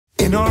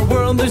In our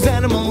world there's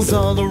animals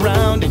all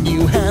around, and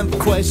you have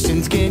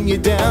questions getting you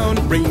down.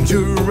 Ranger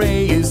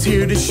Ray is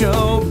here to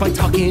show by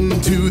talking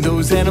to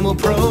those animal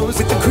pros.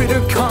 With the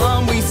Critter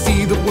Calm we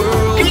see the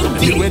world. A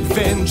new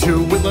adventure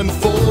will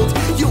unfold.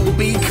 You'll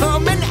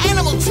become an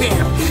animal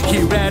champ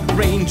here at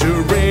Ranger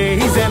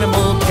Ray's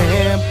Animal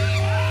Camp.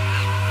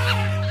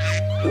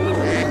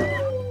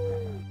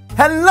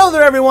 Hello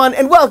there everyone,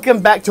 and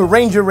welcome back to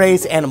Ranger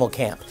Ray's Animal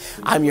Camp.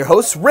 I'm your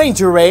host,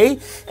 Ranger Ray,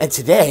 and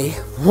today,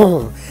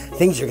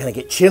 things are gonna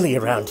get chilly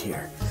around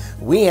here.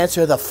 We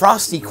answer the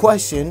frosty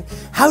question,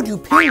 how do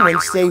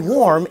penguins stay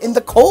warm in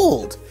the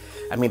cold?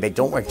 I mean, they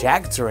don't wear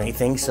jackets or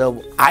anything,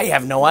 so I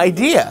have no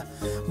idea.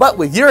 But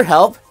with your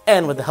help,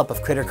 and with the help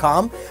of Critter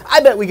Calm, I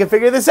bet we can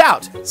figure this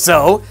out.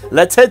 So,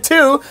 let's head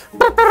to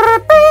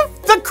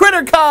the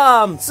Critter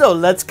Calm. So,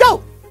 let's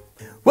go.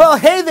 Well,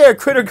 hey there,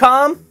 Critter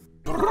Calm.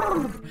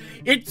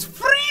 It's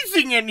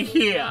freezing in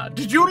here!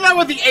 Did you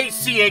lower the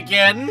AC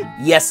again?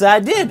 Yes, I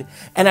did.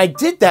 And I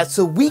did that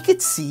so we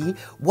could see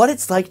what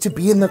it's like to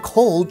be in the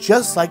cold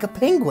just like a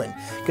penguin.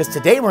 Because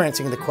today we're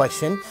answering the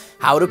question,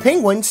 how do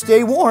penguins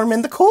stay warm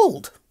in the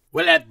cold?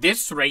 Well, at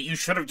this rate, you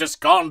should have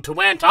just gone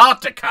to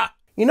Antarctica.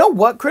 You know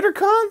what, Critter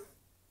Calm?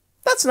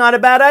 That's not a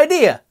bad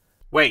idea.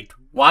 Wait,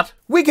 what?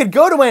 We could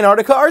go to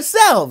Antarctica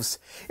ourselves.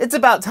 It's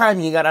about time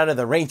you got out of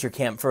the ranger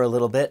camp for a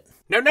little bit.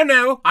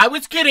 No, I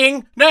was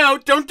kidding. No,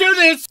 don't do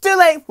this. Too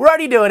late, we're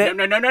already doing it.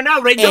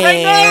 No, Ranger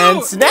Ray, no!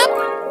 And snap!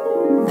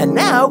 And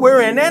now we're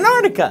in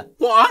Antarctica.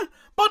 What?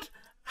 But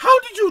how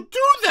did you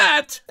do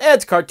that?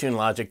 It's cartoon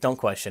logic, don't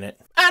question it.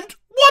 And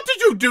what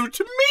did you do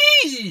to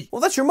me? Well,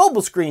 that's your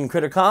mobile screen,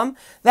 Critter Calm.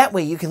 That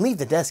way you can leave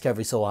the desk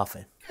every so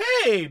often.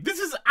 Hey, this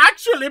is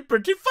actually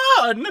pretty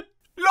fun.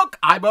 Look,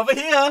 I'm over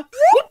here.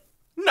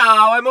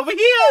 Now I'm over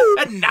here,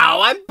 and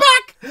now I'm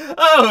back!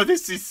 Oh,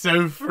 this is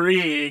so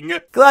freeing.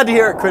 Glad to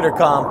hear it, Critter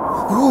Calm.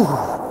 Ooh.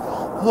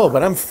 Oh,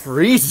 but I'm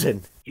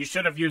freezing. You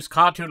should have used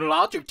cartoon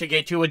logic to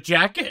get you a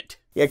jacket.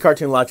 Yeah,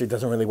 cartoon logic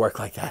doesn't really work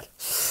like that.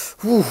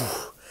 Whew.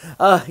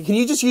 Can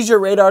you just use your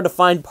radar to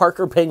find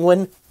Parker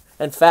Penguin?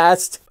 And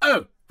fast?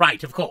 Oh,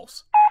 right, of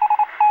course.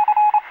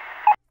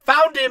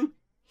 Found him.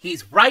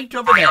 He's right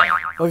over there.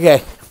 Okay.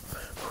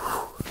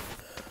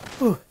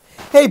 Whew.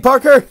 Hey,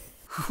 Parker.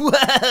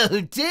 Whoa,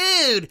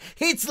 dude!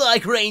 It's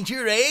like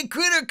Ranger Ray and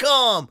Critter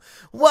Calm!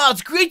 Wow,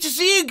 it's great to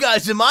see you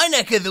guys in my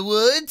neck of the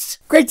woods!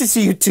 Great to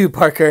see you too,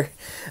 Parker.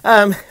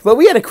 But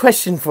we had a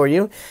question for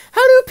you.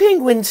 How do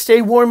penguins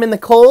stay warm in the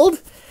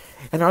cold?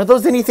 And are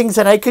those any things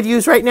that I could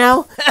use right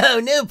now?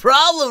 Oh, no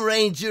problem,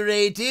 Ranger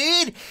Ray,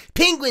 dude!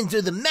 Penguins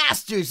are the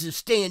masters of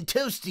staying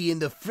toasty in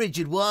the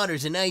frigid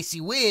waters and icy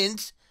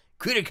winds.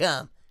 Critter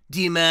Calm,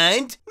 do you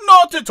mind?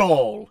 Not at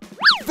all.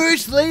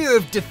 First layer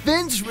of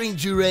defense,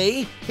 Ranger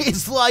Ray,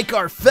 is like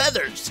our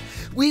feathers.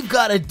 We've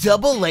got a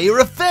double layer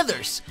of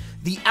feathers.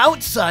 The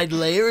outside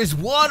layer is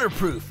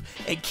waterproof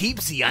and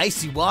keeps the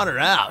icy water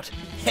out.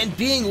 And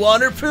being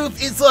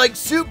waterproof is like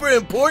super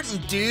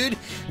important, dude.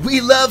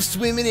 We love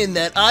swimming in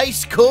that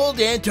ice-cold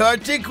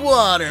Antarctic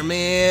water,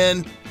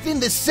 man. Then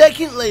the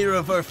second layer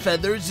of our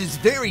feathers is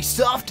very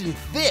soft and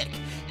thick,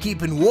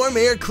 keeping warm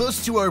air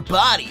close to our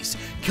bodies,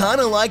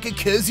 kinda like a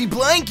cozy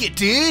blanket,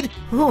 dude.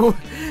 Ooh,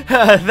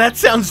 that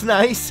sounds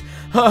nice.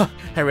 I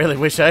really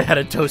wish I had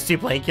a toasty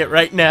blanket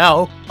right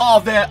now.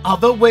 Are there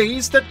other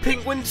ways that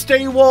penguins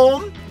stay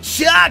warm?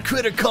 Sure,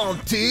 Critter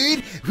Calm,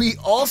 dude. We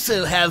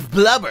also have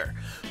blubber.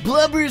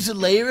 Blubber is a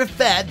layer of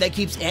fat that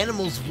keeps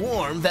animals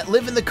warm that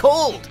live in the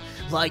cold,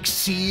 like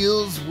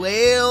seals,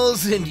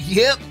 whales, and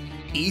yep,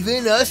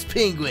 even us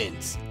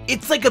penguins.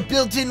 It's like a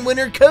built-in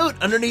winter coat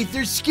underneath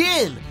their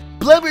skin.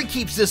 Blubber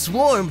keeps us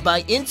warm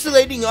by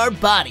insulating our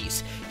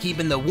bodies,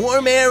 keeping the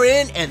warm air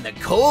in and the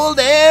cold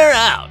air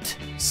out.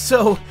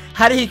 So,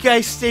 how do you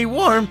guys stay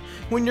warm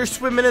when you're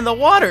swimming in the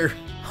water?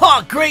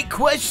 Oh, great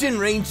question,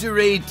 Ranger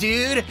Ray,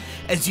 dude.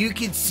 As you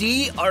can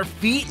see, our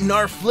feet and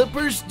our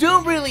flippers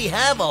don't really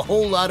have a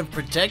whole lot of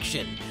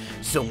protection.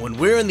 So when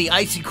we're in the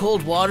icy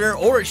cold water,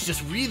 or it's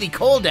just really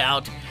cold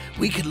out,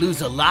 we could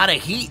lose a lot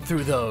of heat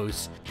through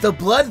those. The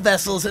blood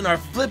vessels in our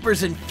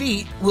flippers and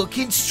feet will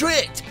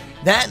constrict.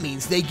 That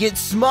means they get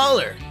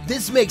smaller.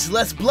 This makes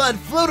less blood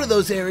flow to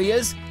those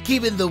areas,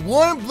 keeping the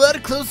warm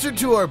blood closer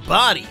to our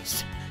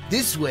bodies.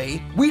 This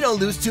way, we don't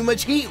lose too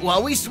much heat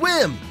while we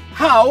swim.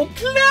 How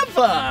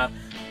clever!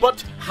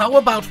 But how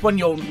about when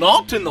you're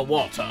not in the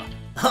water?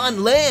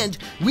 On land,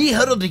 we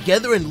huddle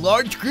together in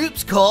large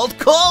groups called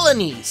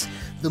colonies.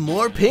 The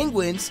more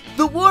penguins,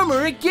 the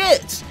warmer it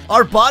gets.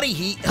 Our body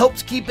heat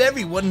helps keep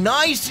everyone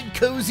nice and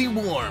cozy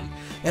warm,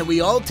 and we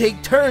all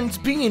take turns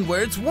being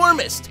where it's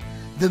warmest.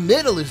 The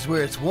middle is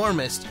where it's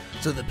warmest,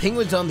 so the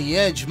penguins on the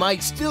edge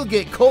might still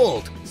get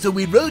cold. So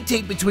we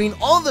rotate between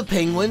all the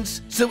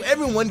penguins so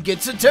everyone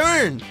gets a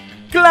turn.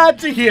 Glad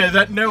to hear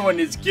that no one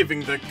is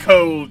giving the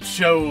cold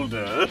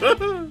shoulder.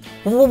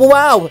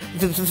 Wow,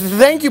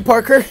 thank you,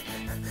 Parker.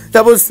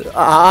 That was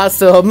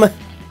awesome.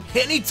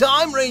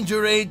 Anytime,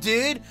 Ranger Ray,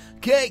 dude.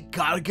 Okay,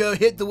 gotta go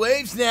hit the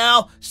waves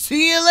now.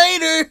 See you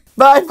later.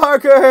 Bye,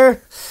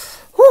 Parker.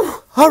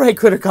 Whew. All right,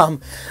 Critter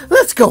Calm,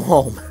 let's go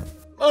home.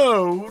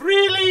 Oh,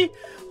 really?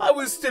 I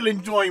was still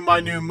enjoying my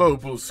new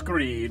mobile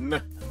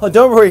screen. Oh,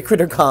 don't worry,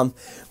 Crittercom.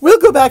 We'll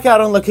go back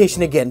out on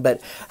location again,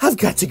 but I've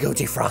got to go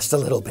defrost a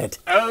little bit.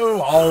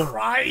 Oh, all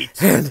right.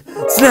 And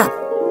snap!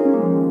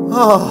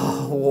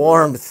 Oh,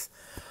 warmth.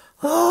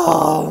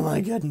 Oh,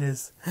 my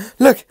goodness.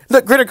 Look,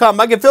 Crittercom,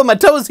 I can feel my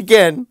toes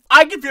again.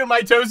 I can feel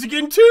my toes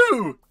again,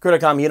 too.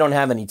 Crittercom, you don't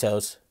have any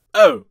toes.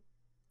 Oh,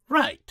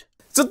 right.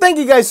 So thank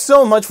you guys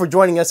so much for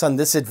joining us on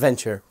this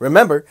adventure.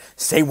 Remember,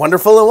 stay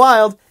wonderful and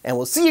wild, and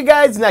we'll see you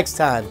guys next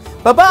time.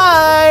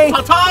 Bye-bye!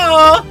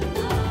 Ta-ta!